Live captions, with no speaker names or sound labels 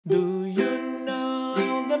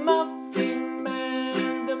Muffin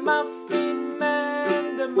Man, the Muffin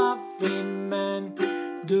Man, the Muffin Man.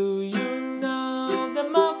 Do you know the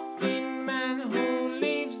Muffin Man who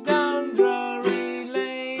lives down Drury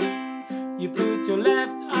Lane? You put your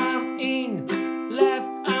left arm in, left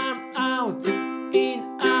arm out, in,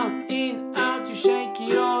 out, in, out. You shake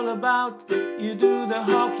it all about. You do the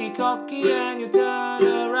Hokey Cokey and you turn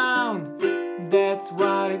around. That's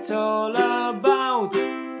what it's all about.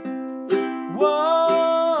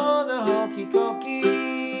 Whoa, the Hokey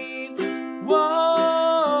Cokey.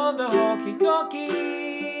 Whoa, the Hokey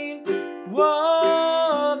Cokey.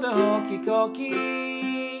 Whoa, the Hokey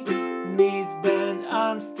Cokey. Knees bend,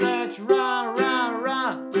 arms stretch, rah, rah,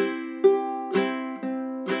 rah.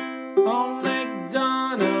 Old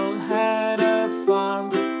MacDonald had a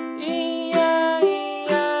farm, E-I-E-I-O.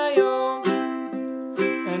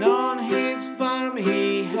 And on his farm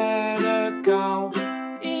he had a cow,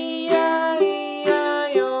 E-I-E-I-O.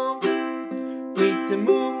 With a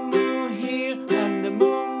moo-moo here and a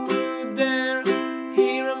moo-moo there,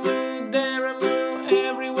 here a moo, there a moo,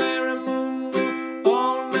 everywhere a moo-moo.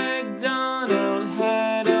 Old MacDonald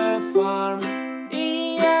had a farm,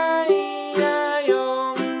 E-I-E-I-O.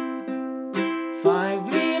 5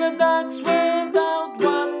 little ducks went out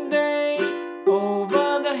one day,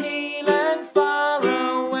 over the hill and far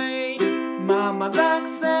away. Mama duck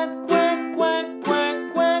said quack, quack,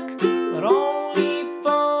 quack, quack, but only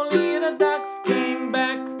 4 little ducks came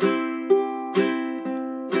back.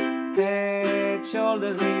 Head,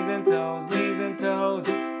 shoulders, knees and toes, knees and toes.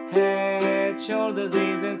 Head, shoulders,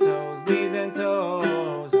 knees and toes, knees and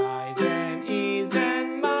toes. Eyes and ears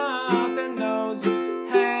and mouth and nose.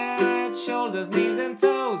 Head, shoulders, knees and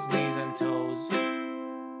toes, knees and toes.